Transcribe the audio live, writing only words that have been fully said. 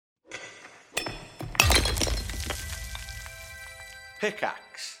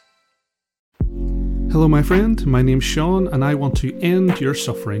Pickaxe. Hello my friend, my name's Sean and I want to end your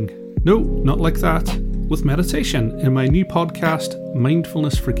suffering. No, not like that. With meditation in my new podcast,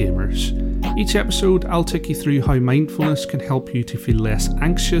 Mindfulness for Gamers. Each episode I'll take you through how mindfulness can help you to feel less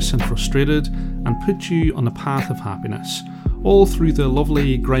anxious and frustrated and put you on the path of happiness, all through the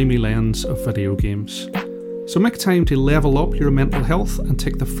lovely grimy lens of video games. So make time to level up your mental health and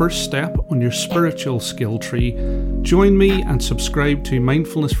take the first step on your spiritual skill tree. Join me and subscribe to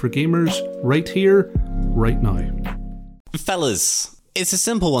Mindfulness for Gamers right here, right now. Fellas, it's a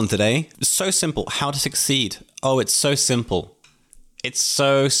simple one today. So simple. How to succeed. Oh, it's so simple. It's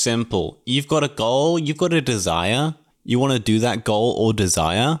so simple. You've got a goal, you've got a desire. You want to do that goal or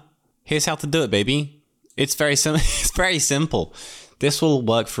desire? Here's how to do it, baby. It's very simple. It's very simple. This will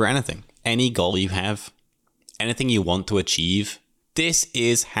work for anything. Any goal you have. Anything you want to achieve, this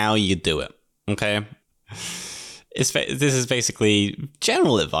is how you do it, okay? This is basically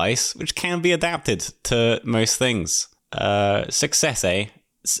general advice, which can be adapted to most things. Success, eh?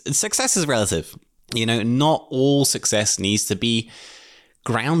 Success is relative. You know, not all success needs to be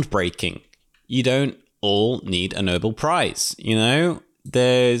groundbreaking. You don't all need a Nobel Prize, you know?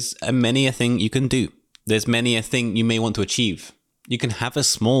 There's many a thing you can do. There's many a thing you may want to achieve. You can have a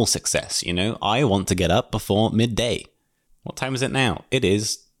small success, you know. I want to get up before midday. What time is it now? It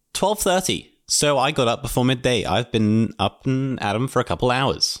is 12:30. So I got up before midday. I've been up and at 'em for a couple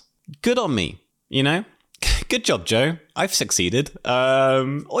hours. Good on me, you know. Good job, Joe. I've succeeded.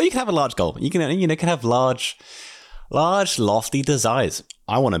 Or you can have a large goal. You can have large, lofty desires.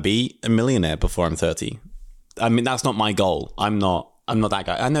 I want to be a millionaire before I'm 30. I mean, that's not my goal. I'm not that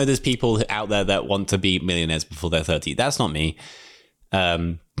guy. I know there's people out there that want to be millionaires before they're 30. That's not me.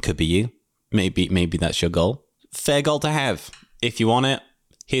 Could be you. Maybe that's your goal. Fair goal to have. If you want it,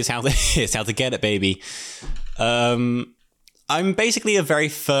 here's how to get it, baby. I'm basically a very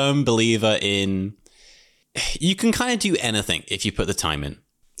firm believer in you can kind of do anything if you put the time in.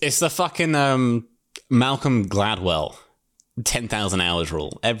 It's the fucking Malcolm Gladwell 10,000 hours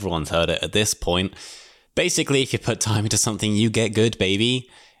rule. Everyone's heard it at this point. Basically, if you put time into something, you get good, baby.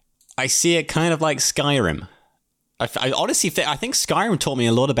 I see it kind of like Skyrim. I honestly I think Skyrim taught me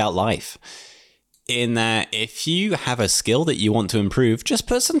a lot about life. In that if you have a skill that you want to improve, just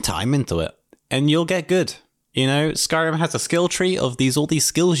put some time into it and you'll get good. You know, Skyrim has a skill tree of all these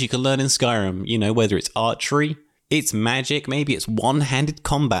skills you can learn in Skyrim. You know, whether it's archery, it's magic, maybe it's one-handed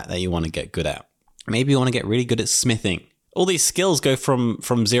combat that you want to get good at. Maybe you want to get really good at smithing. All these skills go from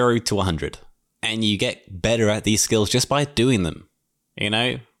 0 to 100. And you get better at these skills just by doing them. You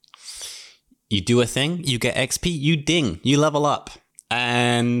know? You do a thing, you get XP, you ding, you level up.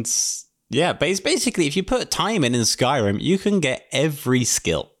 And yeah, basically, if you put time in Skyrim, you can get every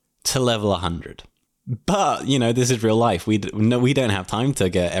skill to level 100. But, you know, this is real life. We don't have time to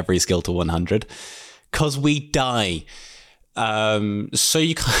get every skill to 100 because we die. So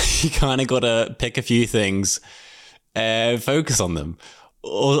you kind of got to pick a few things and focus on them.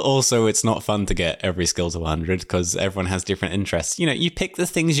 Also, it's not fun to get every skill to 100 because everyone has different interests. You know, you pick the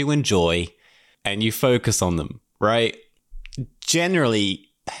things you enjoy and you focus on them, right? Generally,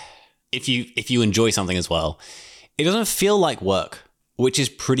 if you enjoy something as well, it doesn't feel like work, which is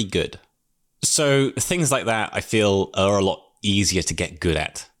pretty good. So things like that, I feel, are a lot easier to get good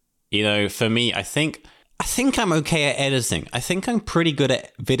at. You know, for me, I think I'm okay at editing. I think I'm pretty good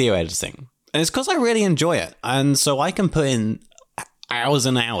at video editing. And it's because I really enjoy it. And so I can put in hours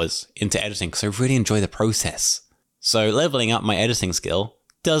and hours into editing because I really enjoy the process. So leveling up my editing skill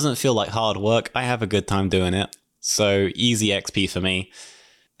doesn't feel like hard work. I have a good time doing it. So easy XP for me.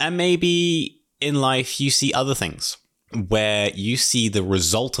 And maybe in life you see other things where you see the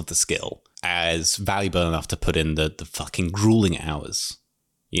result of the skill as valuable enough to put in the fucking grueling hours.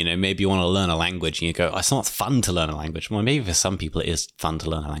 You know, maybe you want to learn a language and you go, oh, it's not fun to learn a language. Well, maybe for some people it is fun to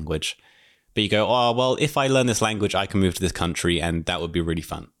learn a language. But you go, oh, well, if I learn this language, I can move to this country and that would be really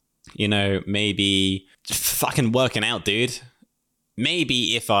fun. You know, maybe fucking working out, dude.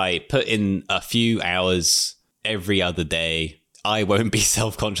 Maybe if I put in a few hours every other day, I won't be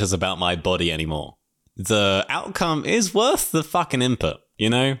self-conscious about my body anymore. The outcome is worth the fucking input, you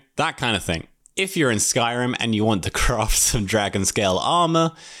know? That kind of thing. If you're in Skyrim and you want to craft some dragon scale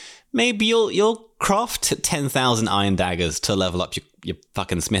armor, maybe you'll craft 10,000 iron daggers to level up your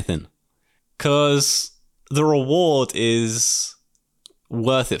fucking smithing. Because the reward is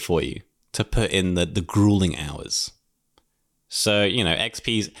worth it for you to put in the grueling hours. So, you know,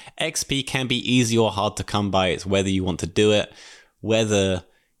 XP can be easy or hard to come by. It's whether you want to do it, whether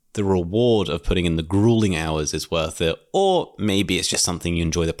the reward of putting in the grueling hours is worth it, or maybe it's just something you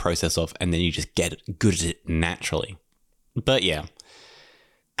enjoy the process of and then you just get good at it naturally. But yeah,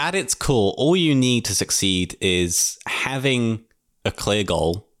 at its core, all you need to succeed is having a clear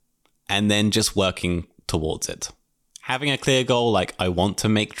goal and then just working towards it. Having a clear goal like I want to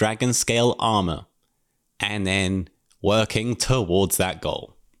make dragon scale armor and then working towards that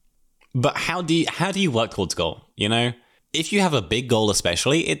goal. But how do you work towards a goal? You know, if you have a big goal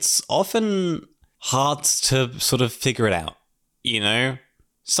especially, it's often hard to sort of figure it out. You know,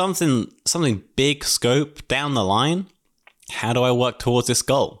 something big scope down the line. How do I work towards this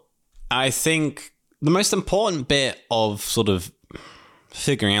goal? I think the most important bit of sort of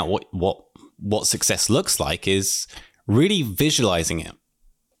figuring out what success looks like is really visualizing it.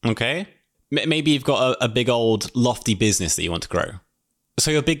 Okay? Maybe you've got a big old lofty business that you want to grow. So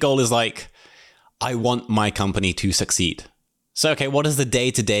your big goal is like, I want my company to succeed. So, okay, what does the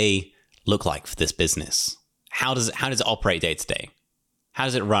day-to-day look like for this business? How does it operate day-to-day? How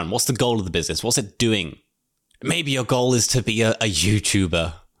does it run? What's the goal of the business? What's it doing? Maybe your goal is to be a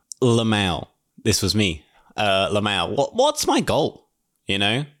YouTuber. Lamau. This was me. Lamau. What's my goal? You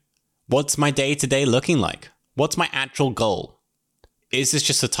know? What's my day-to-day looking like? What's my actual goal? Is this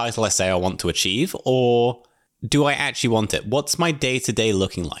just a title I say I want to achieve? Or do I actually want it? What's my day-to-day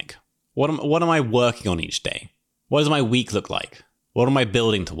looking like? What am I working on each day? What does my week look like? What am I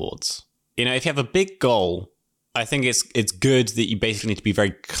building towards? You know, if you have a big goal, I think it's good that you basically need to be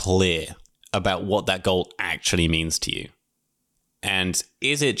very clear about what that goal actually means to you. And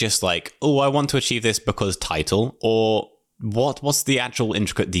is it just like, oh, I want to achieve this because title? Or what's the actual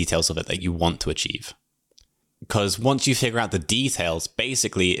intricate details of it that you want to achieve? Because once you figure out the details,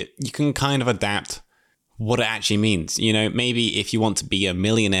 basically, you can kind of adapt what it actually means. You know, maybe if you want to be a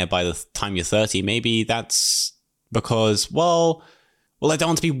millionaire by the time you're 30, maybe that's because, well, I don't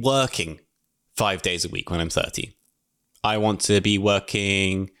want to be working 5 days a week when I'm 30. I want to be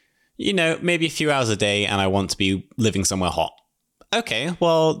working, you know, maybe a few hours a day, and I want to be living somewhere hot. Okay,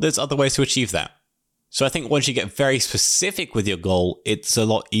 well, there's other ways to achieve that. So I think once you get very specific with your goal, it's a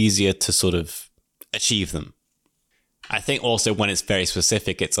lot easier to sort of achieve them. I think also when it's very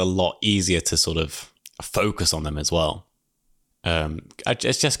specific, it's a lot easier to sort of focus on them as well.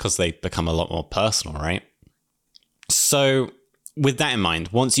 It's just because they become a lot more personal, right? So with that in mind,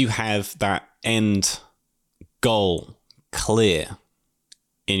 once you have that end goal clear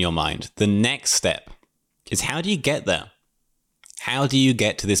in your mind, the next step is how do you get there? How do you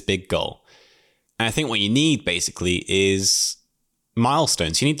get to this big goal? And I think what you need basically is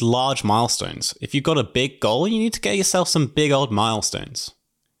milestones. You need large milestones. If you've got a big goal, you need to get yourself some big old milestones.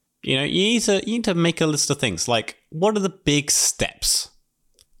 You know, you need to make a list of things like, what are the big steps?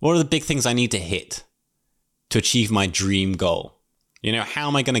 What are the big things I need to hit to achieve my dream goal? You know, how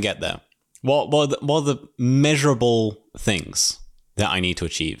am I going to get there? What are the measurable things that I need to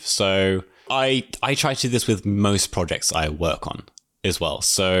achieve? So I try to do this with most projects I work on as well.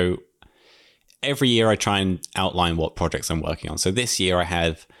 So every year I try and outline what projects I'm working on. So this year I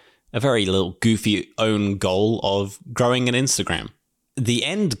have a very little goofy own goal of growing an Instagram. The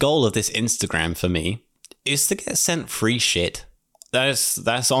end goal of this Instagram for me is to get sent free shit.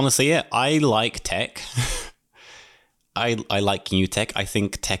 That's honestly it. I like tech. I like new tech. I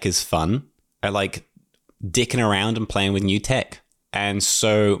think tech is fun. I like dicking around and playing with new tech. And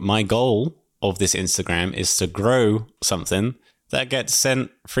so my goal of this Instagram is to grow something that gets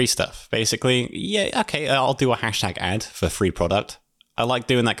sent free stuff. Basically, yeah, okay, I'll do a hashtag ad for free product. I like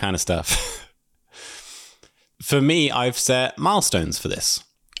doing that kind of stuff. For me, I've set milestones for this.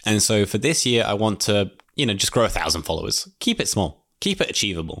 And so for this year, I want to, just grow 1,000 followers. Keep it small. Keep it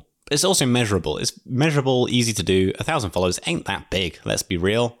achievable. It's also measurable. It's measurable, easy to do. 1,000 followers ain't that big. Let's be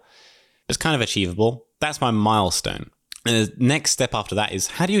real. It's kind of achievable. That's my milestone. And the next step after that is,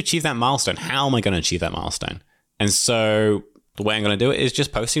 how do you achieve that milestone? How am I going to achieve that milestone? And so the way I'm going to do it is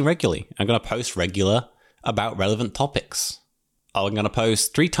just posting regularly. I'm going to post regular about relevant topics. I'm going to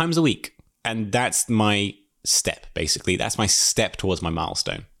post 3 times a week. And that's my step, basically. That's my step towards my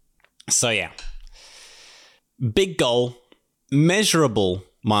milestone. So yeah, big goal, measurable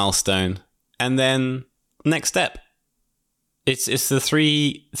milestone, and then next step. It's the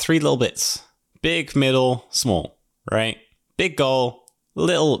three little bits: big, middle, small, right? Big goal,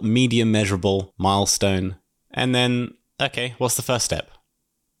 little, medium, measurable milestone, and then, okay, what's the first step?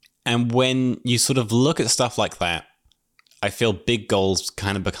 And when you sort of look at stuff like that, I feel big goals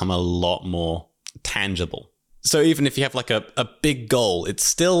kind of become a lot more tangible. So even if you have like a big goal, it's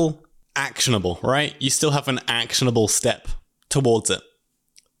still actionable, right? You still have an actionable step towards it.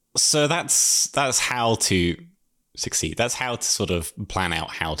 So that's how to succeed. That's how to sort of plan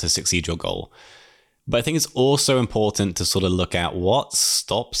out how to succeed your goal. But I think it's also important to sort of look at what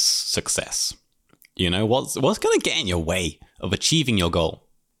stops success. What's going to get in your way of achieving your goal?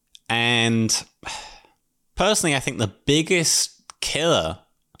 And personally, I think the biggest killer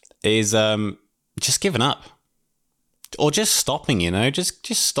is just giving up. Or just stopping, just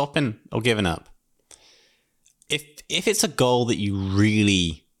stopping or giving up. If it's a goal that you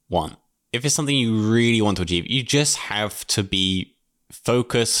really want, if it's something you really want to achieve, you just have to be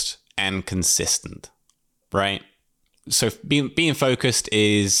focused and consistent, right? So being focused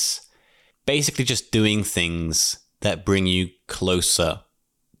is basically just doing things that bring you closer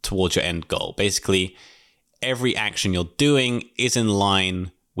towards your end goal. Basically, every action you're doing is in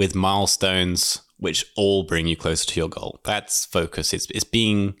line with milestones which all bring you closer to your goal. That's focus. It's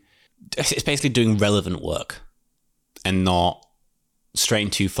basically doing relevant work and not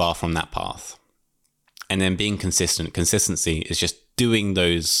straying too far from that path. And then being consistent. Consistency is just doing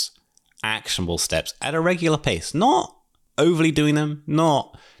those actionable steps at a regular pace, not overly doing them,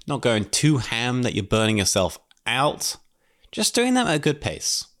 not going too ham that you're burning yourself out, just doing them at a good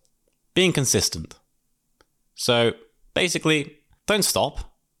pace, being consistent. So basically, don't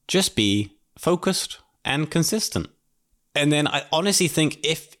stop, just be focused and consistent. And then I honestly think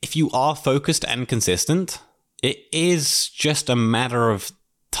if you are focused and consistent, it is just a matter of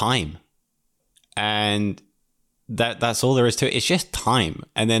time. And that's all there is to it. It's just time.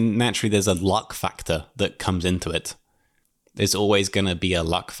 And then naturally there's a luck factor that comes into it. There's always going to be a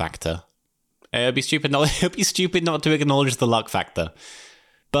luck factor. It'd be stupid not to acknowledge the luck factor.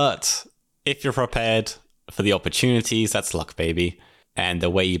 But if you're prepared for the opportunities, that's luck, baby. And the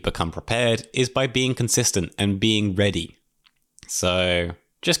way you become prepared is by being consistent and being ready. So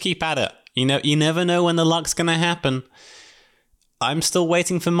just keep at it. You never know when the luck's going to happen. I'm still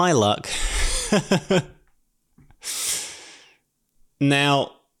waiting for my luck.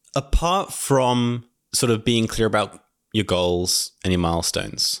 Now, apart from sort of being clear about your goals and your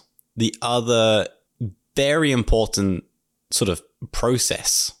milestones, the other very important sort of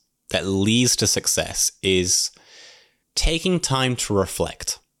process that leads to success is taking time to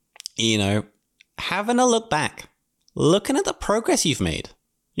reflect. Having a look back, looking at the progress you've made.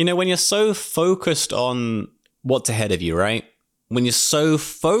 When you're so focused on what's ahead of you, right? When you're so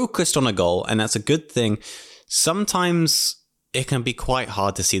focused on a goal, and that's a good thing, sometimes it can be quite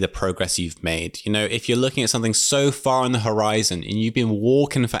hard to see the progress you've made. If you're looking at something so far on the horizon and you've been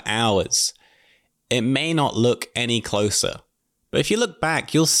walking for hours, it may not look any closer. But if you look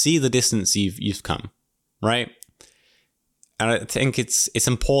back, you'll see the distance you've come, right? And I think it's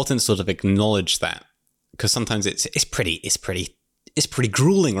important to sort of acknowledge that, because sometimes it's pretty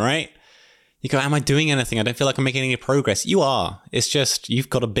grueling, right? You go, am I doing anything? I don't feel like I'm making any progress. You are. It's just you've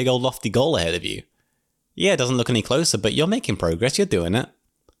got a big old lofty goal ahead of you. Yeah, it doesn't look any closer, but you're making progress. You're doing it.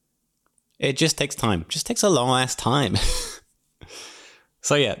 It just takes time. Just takes a long ass time.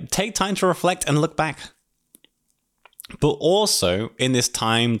 So yeah, take time to reflect and look back. But also, in this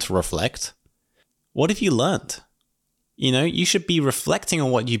time to reflect, what have you learned? You should be reflecting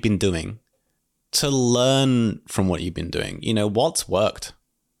on what you've been doing to learn from what you've been doing. What's worked?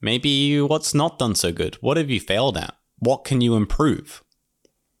 Maybe what's not done so good? What have you failed at? What can you improve?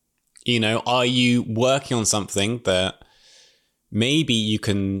 Are you working on something that maybe you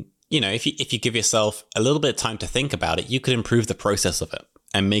can, if you give yourself a little bit of time to think about it, you could improve the process of it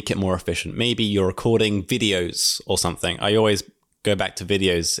and make it more efficient. Maybe you're recording videos or something. I always go back to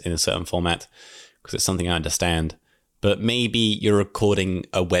videos in a certain format because it's something I understand. But maybe you're recording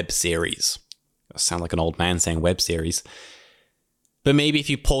a web series. I sound like an old man saying web series. But maybe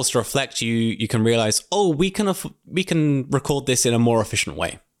if you pause to reflect, you can realize, we can record this in a more efficient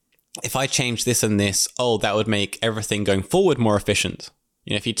way. If I change this and this, that would make everything going forward more efficient.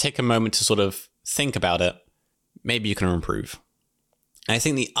 If you take a moment to sort of think about it, maybe you can improve. And I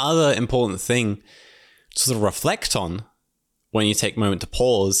think the other important thing to sort of reflect on when you take a moment to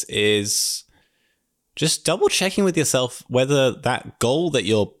pause is just double checking with yourself whether that goal that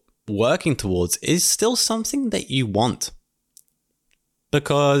you're working towards is still something that you want.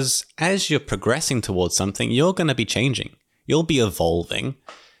 Because as you're progressing towards something, you're going to be changing. You'll be evolving.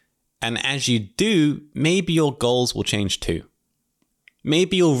 And as you do, maybe your goals will change too.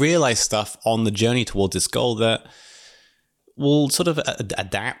 Maybe you'll realize stuff on the journey towards this goal that will sort of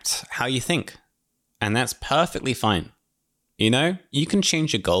adapt how you think. And that's perfectly fine. You can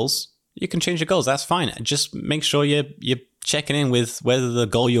change your goals. That's fine. Just make sure you're checking in with whether the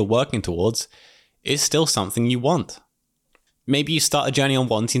goal you're working towards is still something you want. Maybe you start a journey on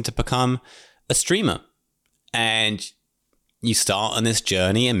wanting to become a streamer. And you start on this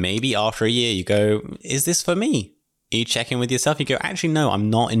journey, and maybe after a year you go, is this for me? You check in with yourself, you go, actually, no, I'm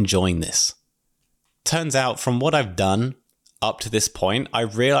not enjoying this. Turns out from what I've done up to this point, I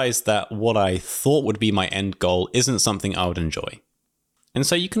realized that what I thought would be my end goal isn't something I would enjoy. And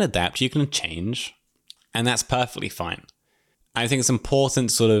so you can adapt, you can change, and that's perfectly fine. I think it's important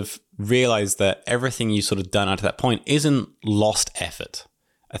to sort of realize that everything you sort of done up to that point isn't lost effort.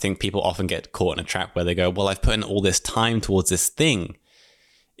 I think people often get caught in a trap where they go, well, I've put in all this time towards this thing.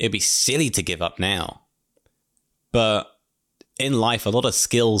 It'd be silly to give up now. But in life, a lot of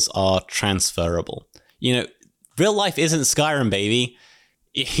skills are transferable. You know, real life isn't Skyrim, baby.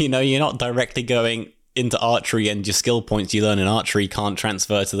 You know, you're not directly going into archery and your skill points you learn in archery can't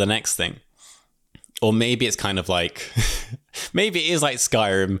transfer to the next thing. Or maybe it's kind of like, maybe it is like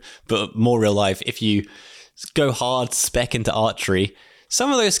Skyrim, but more real life. If you go hard spec into archery, some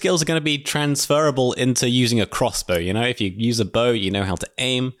of those skills are going to be transferable into using a crossbow. You know, if you use a bow, you know how to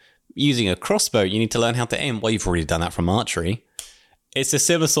aim. Using a crossbow, you need to learn how to aim. Well, you've already done that from archery. It's a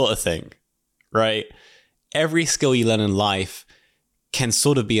similar sort of thing, right? Every skill you learn in life can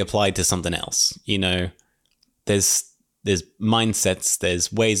sort of be applied to something else. You know, there's mindsets,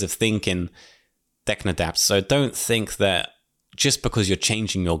 there's ways of thinking that can adapt. So don't think that just because you're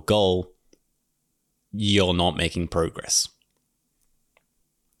changing your goal, you're not making progress.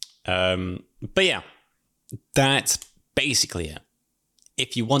 But yeah, that's basically it.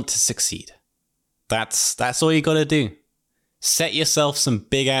 If you want to succeed, that's all you got to do. Set yourself some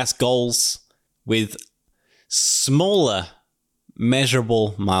big ass goals with smaller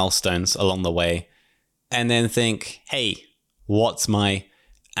measurable milestones along the way, and then think, hey, what's my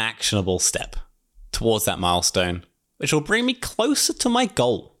actionable step towards that milestone, which will bring me closer to my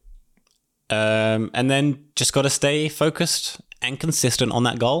goal. And then just got to stay focused and consistent on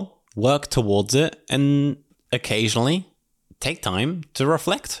that goal, work towards it, and occasionally take time to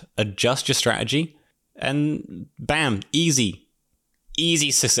reflect, adjust your strategy, and bam, easy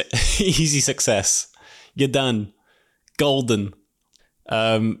success. You're done. Golden.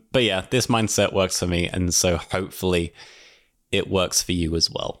 But yeah, this mindset works for me, and so hopefully it works for you as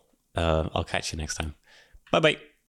well. I'll catch you next time. Bye-bye.